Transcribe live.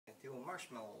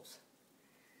marshmallows.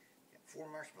 Got 4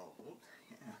 marshmallows. Oops.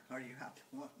 Yeah, already dropped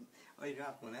one. Already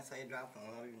dropped one. That's how you drop one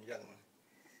without even juggling.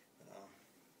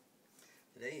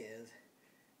 Today is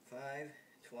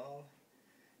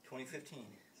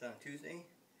 5/12/2015. It's on Tuesday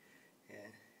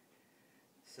at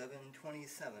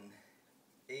 7:27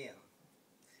 a.m.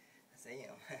 That's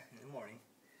a.m. in the morning.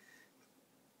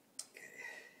 Okay.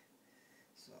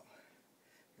 So,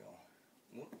 go.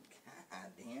 Whoop.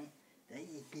 God damn.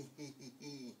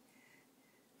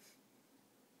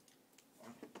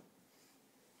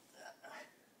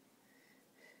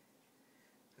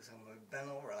 Because I'm going to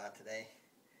bend over a lot today.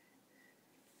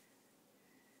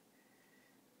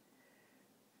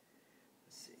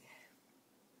 Let's see.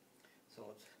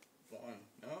 So it's 1,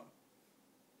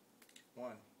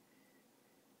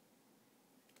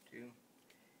 2,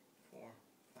 4,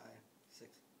 5,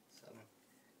 6, 7.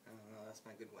 I don't know, that's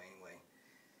my good way anyway.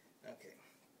 Okay.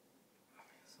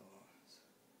 So it's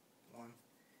 1,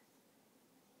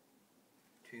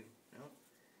 2,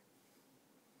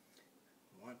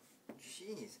 1.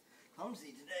 Jeez,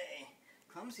 clumsy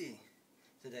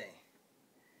today.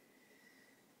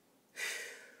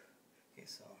 Okay,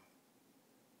 so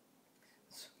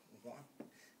it's 1.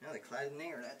 Now they collided in the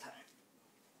air that time.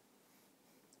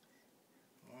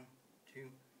 1,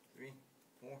 2, 3,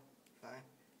 4, 5,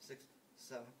 6,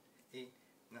 7, 8,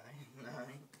 9,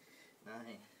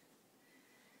 9.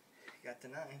 Got the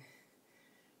 9.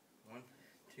 1,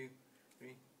 2,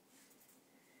 3.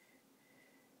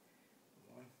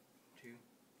 1, 2,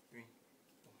 3,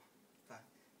 4, 5,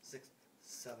 6,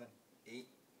 7, 8,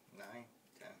 9,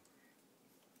 10.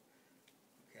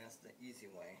 Okay, that's the easy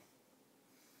way.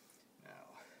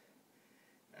 Now,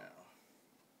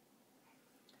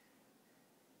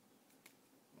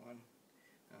 one.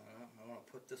 I want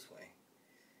to put this way.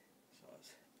 So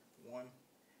it's 1,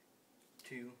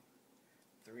 2,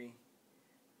 3,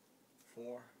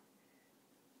 4,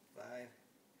 5,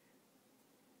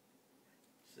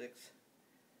 6,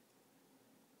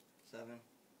 7,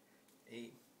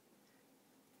 8,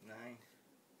 9,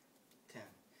 10.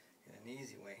 And an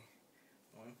easy way.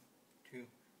 1, 2,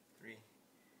 3,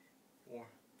 4,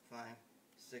 5,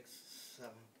 6,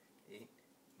 7, 8,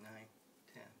 9,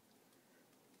 10.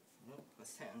 Nope,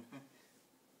 that's 10.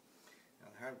 Now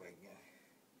the hard way again.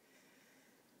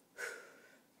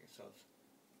 Okay, so it's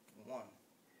 1,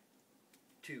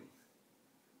 2,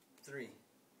 3,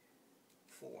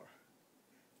 4,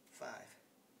 5,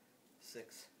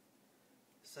 6,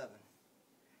 7,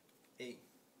 8,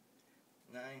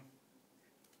 9,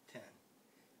 10.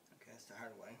 Okay, that's the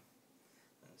hard way.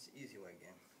 That's the easy way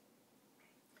again.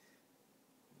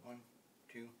 1,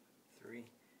 2,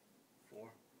 3,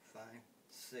 4, 5,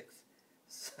 6,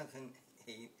 7,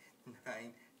 8,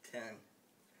 9, 10.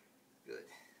 Good.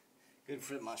 Good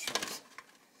for the mushrooms.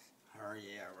 Oh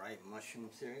yeah, right,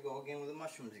 mushrooms. There you go again with the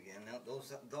mushrooms again. Now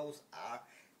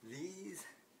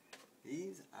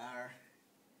these are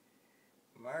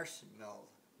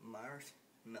marshmallows.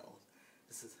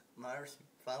 This is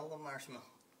follow the marshmallow.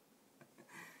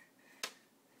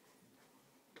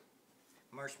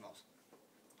 Marshmallows.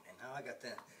 And now I got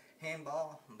the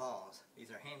handball balls.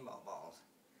 These are handball balls.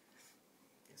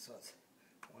 Okay, so it's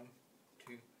 1,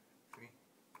 2, 3,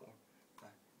 4, 5,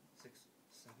 6,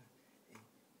 7, 8,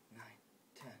 9,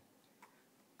 10.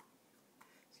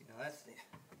 See, now that's the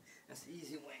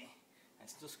easy way. I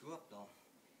still screw up though.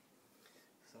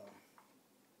 So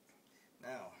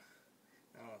now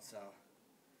it's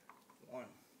 1,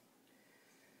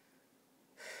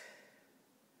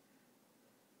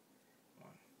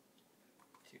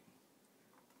 2,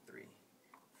 3,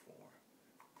 4,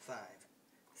 5,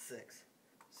 6,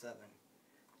 7,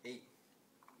 8,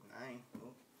 9.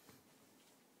 Oh.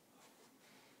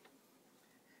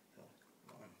 So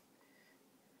 1,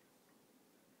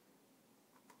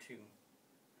 2,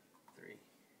 3,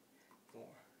 4,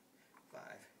 5,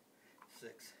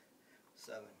 6,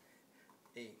 7,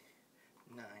 8,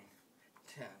 9,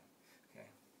 10. Okay.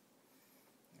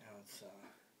 Now it's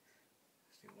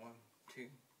let's do 1, 2,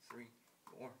 3,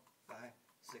 4, 5,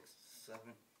 6,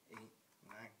 7, 8,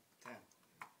 9, 10.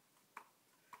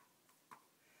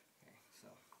 Okay, so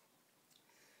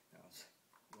now it's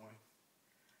 1,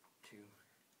 2,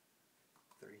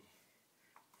 3,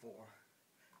 4,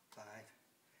 5,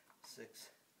 6,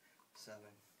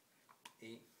 7,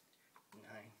 8,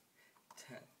 9,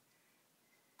 10.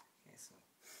 Okay, so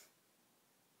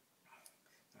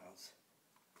now it's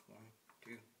 1,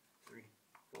 2, 3,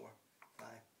 4, 5,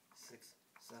 6,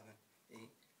 7, 8,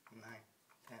 9,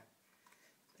 10.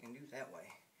 So I can do it that way.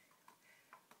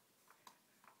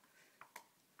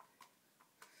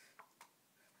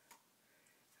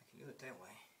 I can do it that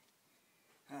way.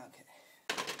 Okay.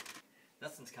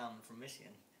 Wisconsin's coming from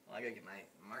Michigan. Well, I gotta get my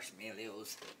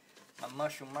marshmallows. My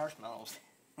mushroom marshmallows.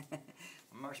 My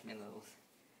marshmallows.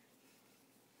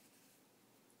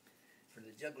 For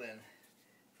the juggling.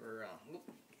 For,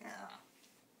 yeah.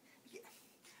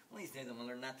 One of these days I'm gonna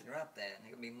learn not to drop that, and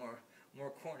it can be more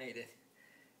coordinated.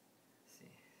 Let's see.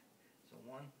 So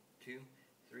 1, 2,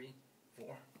 3,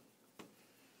 4.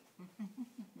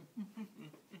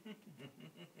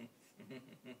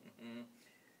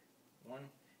 1,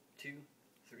 2,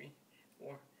 3,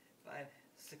 4, 5,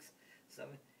 6,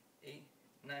 7, 8,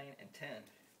 9, and 10.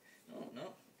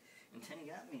 No, and 10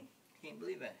 got me. Can't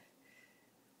believe it.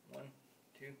 1,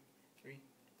 2, 3,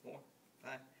 4,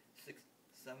 5, 6,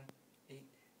 7, 8,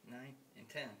 9, and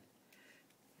 10.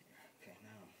 Okay, now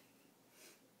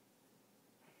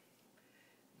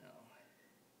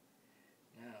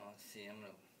let's see. I'm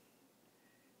gonna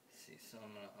see. So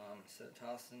I'm gonna instead of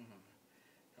tossing, I'm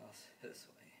gonna toss this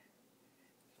way.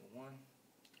 So 1,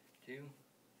 2,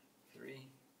 3,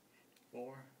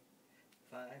 4,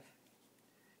 5.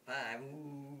 5.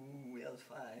 Ooh, that was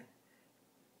 5.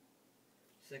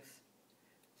 6,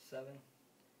 7,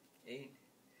 8,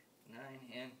 9,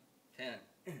 and 10.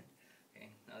 Okay,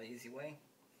 now the easy way.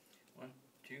 1,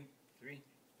 2, 3,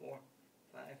 4,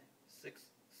 5, 6,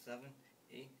 7,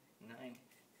 8, 9.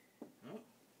 Oh.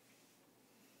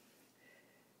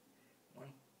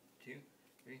 1, 2,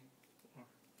 3, 4,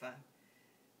 5,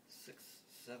 6,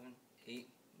 7, 8,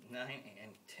 9,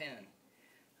 and 10.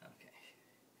 Okay.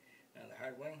 Now the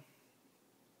hard way.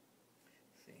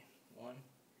 Let's see. 1,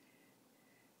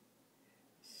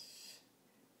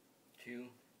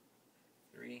 2,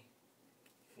 3,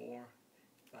 4,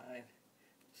 5,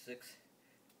 6,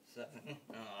 7.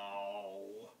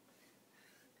 Oh.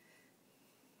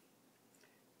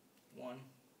 1,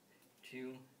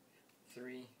 2,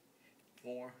 3,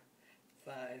 4,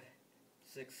 5,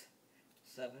 6,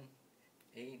 7,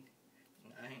 8,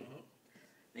 9. Oh.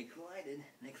 They collided.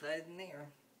 They collided in the air.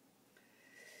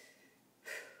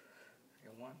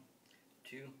 1,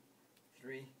 2,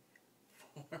 3,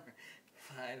 4,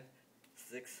 5,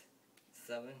 6,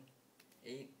 7,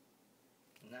 8,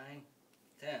 9,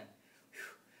 10.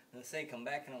 Let's say come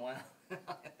back in a while. I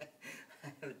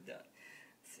have it done.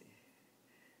 Let's see.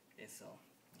 Okay, so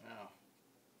now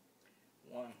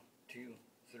 1, 2,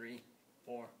 3,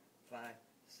 4, 5,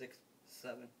 6,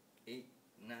 7, 8,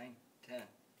 9, 10.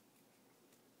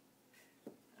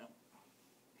 Oh.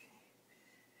 Okay.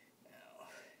 Now,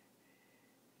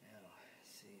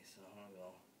 see. So I'm gonna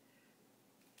go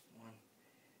 1,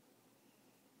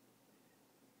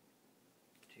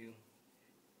 2,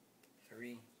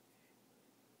 3,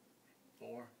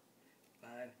 4,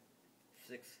 5,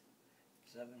 6,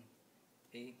 7,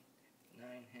 8,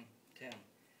 9, and 10.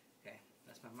 Okay,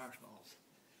 that's my marshmallows.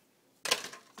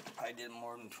 I did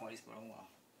more than twice, but oh well.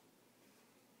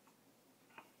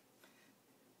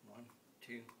 1,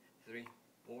 2, 3,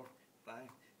 4, 5,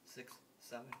 6,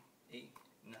 7, 8,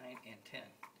 9, and 10.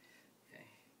 Okay,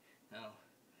 now,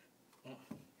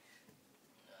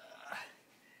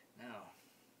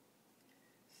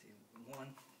 see,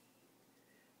 1,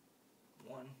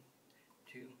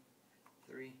 2,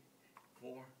 3,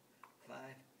 4,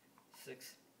 5,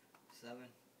 6, 7,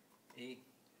 8,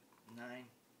 9,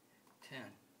 10.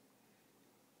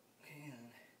 Okay,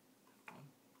 and 1,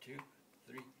 2,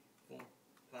 3, 4,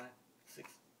 5,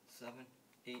 6, 7,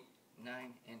 8,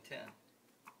 9, and 10.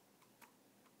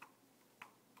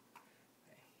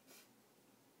 Okay.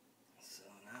 So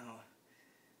now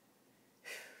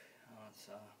it's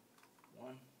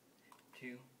 1,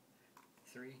 2,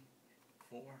 3,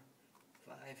 4,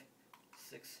 5,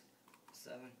 6,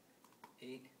 7,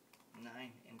 8,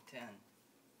 9, and 10.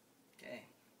 Okay.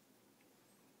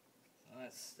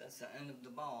 So that's the end of the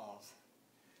balls.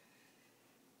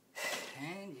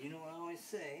 And you know what I always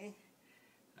say?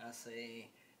 I say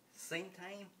same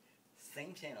time,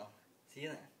 same channel. See you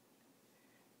then.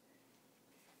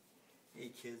 Hey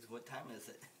kids, what time is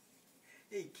it?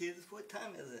 Hey kids, what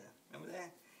time is it? Remember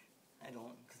that? I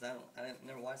don't, because I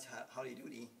never watched Howdy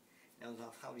Doody. That was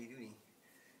off Howdy Doody.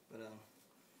 But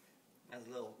that was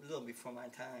a little before my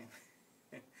time.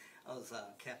 I was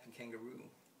Captain Kangaroo.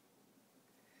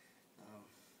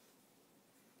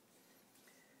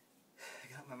 I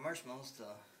got my marshmallows to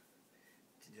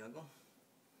juggle.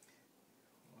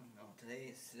 Well, no,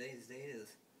 today's date is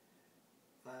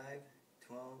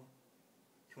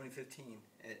 5/12/2015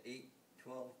 at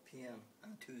 8:12 p.m.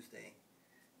 on Tuesday.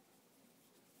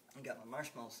 I got my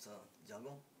marshmallows to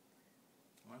juggle.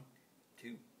 1,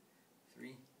 2,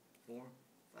 3, 4,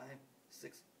 5,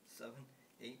 6, 7,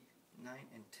 8, 9,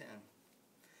 and 10.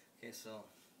 Okay, so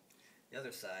the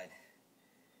other side.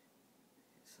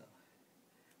 So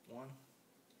 1,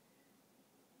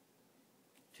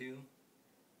 2,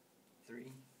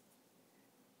 3,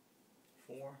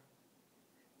 4,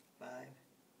 5,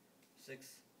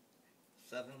 6,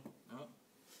 7. Oh.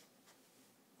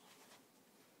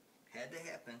 Had to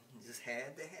happen. It just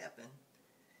had to happen.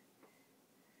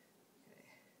 Okay.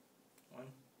 1,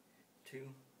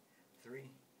 2,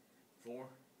 3, 4,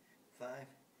 5,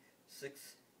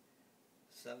 6,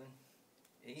 7,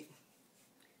 8.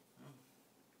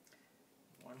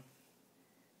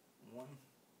 1,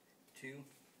 2.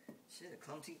 Shit, a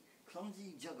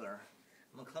clumsy juggler.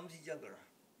 I'm a clumsy juggler.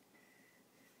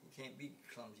 You can't be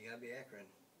clumsy. You gotta be accurate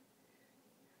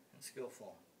and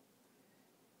skillful.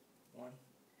 1,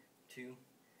 2,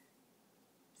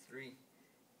 3,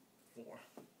 4.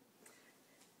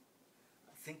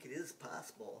 I think it is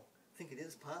possible.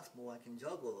 I can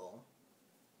juggle though.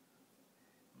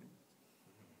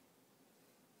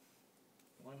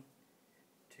 1,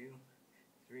 2,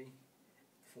 3,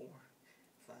 4,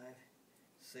 5,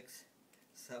 6,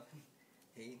 7,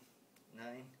 8, 9,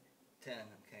 10.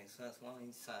 Okay, so that's one on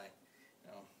each side.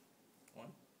 Now, 1,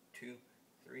 2,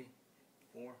 3,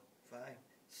 4, 5,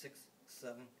 6,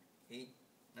 7, 8,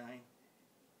 9,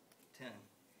 10.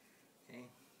 Okay,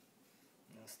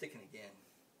 now sticking again.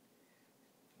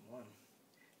 1,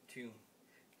 2,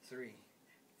 3,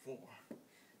 4.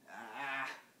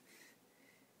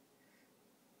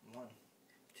 1,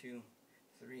 2,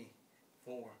 3,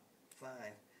 4, 5,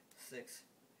 6,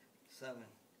 7,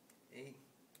 8,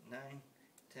 9,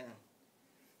 10.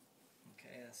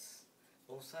 Okay, that's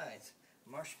both sides.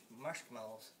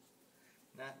 Marshmallows.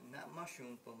 Not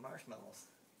mushrooms, but marshmallows.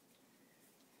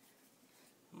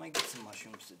 I might get some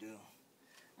mushrooms to do.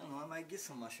 I don't know, I might get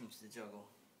some mushrooms to juggle.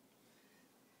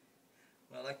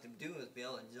 What I like to do is be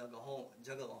able to juggle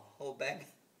a whole bag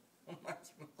of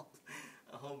marshmallows.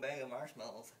 A whole bag of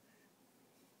marshmallows.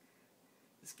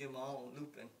 Just give them all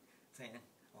looping, saying,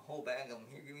 a whole bag of them.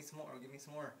 Here, give me some more, give me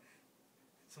some more.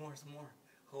 Some more.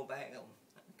 Whole bag of them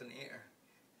up in the air.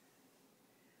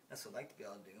 That's what I'd like to be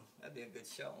able to do. That'd be a good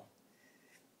show.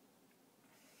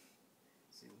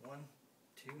 See, 1,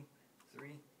 2,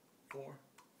 3, 4,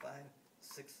 5,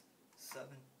 6, 7,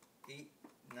 8,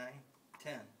 9,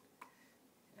 10.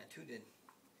 Yeah, 2 did.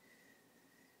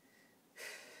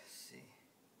 Let's see.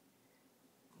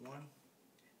 1,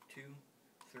 2,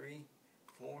 3,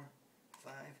 4,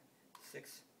 5,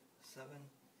 6, 7,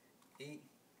 8,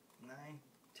 9,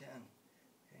 10.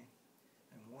 Okay.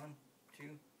 And 1,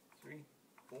 2, 3,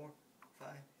 4, 5,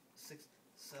 6,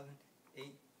 7,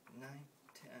 8, 9,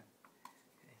 10.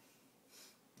 Okay.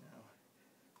 Now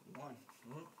 1.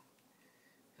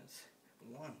 That's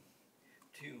 1,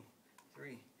 2,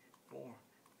 3, 4,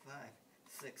 5,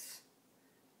 6,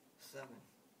 7,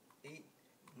 8,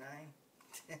 9,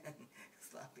 10.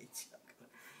 Sloppy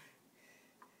chocolate.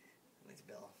 Let's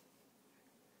go.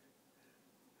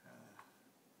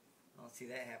 I'll see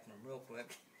that happening real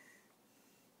quick.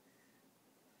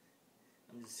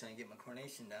 I'm just trying to get my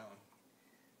coronation down.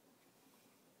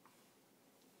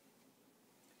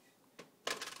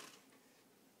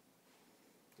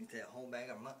 Get that whole bag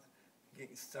of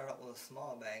start out with a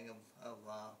small bag of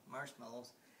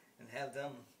marshmallows and have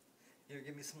them, here,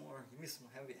 give me some more, give me some,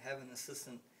 have an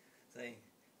assistant say,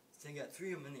 so you got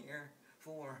 3 of them in the air,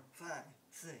 4, 5,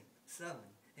 6, 7,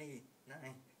 8, 9,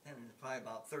 10, there's probably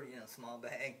about 30 in a small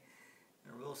bag,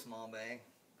 in a real small bag,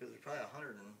 because there's probably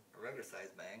 100 in a regular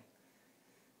sized bag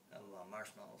of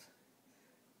marshmallows.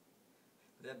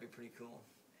 But that'd be pretty cool.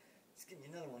 Just give me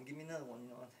another one, you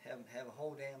know, have a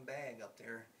whole damn bag up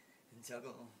there and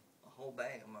juggle a whole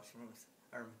bag of marshmallows.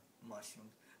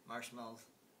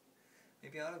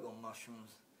 Maybe I ought to go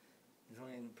mushrooms. There's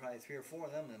only probably 3 or 4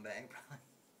 of them in the bag, probably.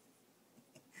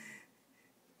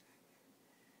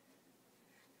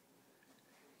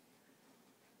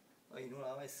 Well, you know what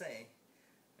I always say?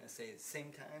 I say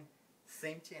same time,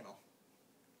 same channel.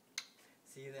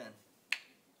 See you then.